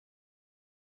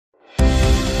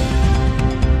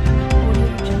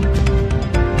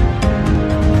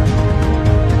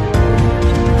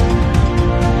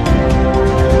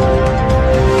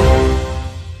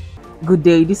Good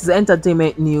day, this is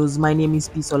entertainment news. My name is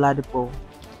Peace Oladipo.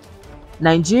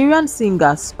 Nigerian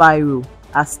singer Spyro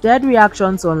has stirred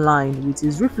reactions online with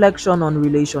his reflection on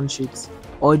relationships,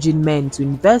 urging men to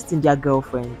invest in their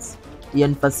girlfriends. He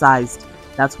emphasized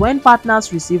that when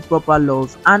partners receive proper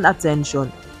love and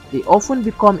attention, they often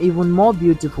become even more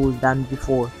beautiful than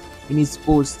before. In his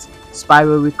post,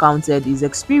 Spyro recounted his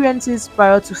experiences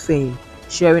prior to fame,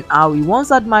 sharing how he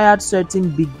once admired certain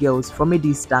big girls from a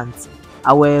distance.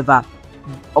 However,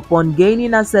 upon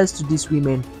gaining access to these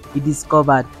women, he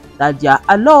discovered that their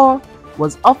allure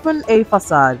was often a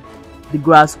facade. The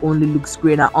grass only looks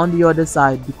greener on the other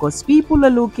side because people are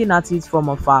looking at it from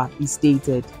afar, he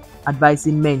stated,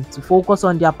 advising men to focus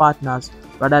on their partners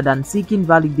rather than seeking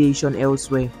validation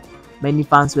elsewhere. Many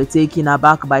fans were taken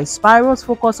aback by Spyro's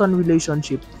focus on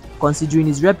relationship, considering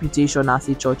his reputation as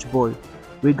a church boy.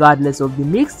 Regardless of the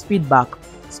mixed feedback,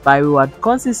 Spyro had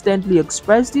consistently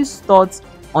expressed his thoughts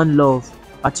on love,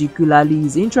 particularly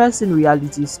his interest in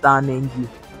reality star Nengi,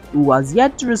 who has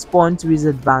yet to respond to his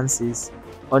advances.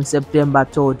 On September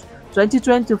 3rd,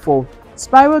 2024,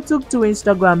 Spyro took to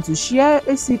Instagram to share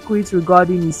a secret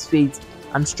regarding his fate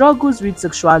and struggles with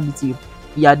sexuality.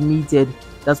 He admitted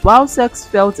that while sex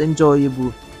felt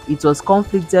enjoyable, it was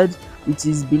conflicted with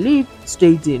his belief,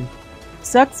 stating,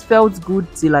 "Sex felt good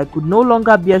till I could no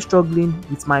longer bear struggling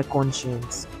with my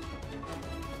conscience."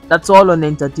 That's all on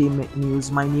entertainment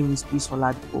news. My name is Peace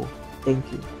Oladipo. Thank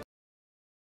you.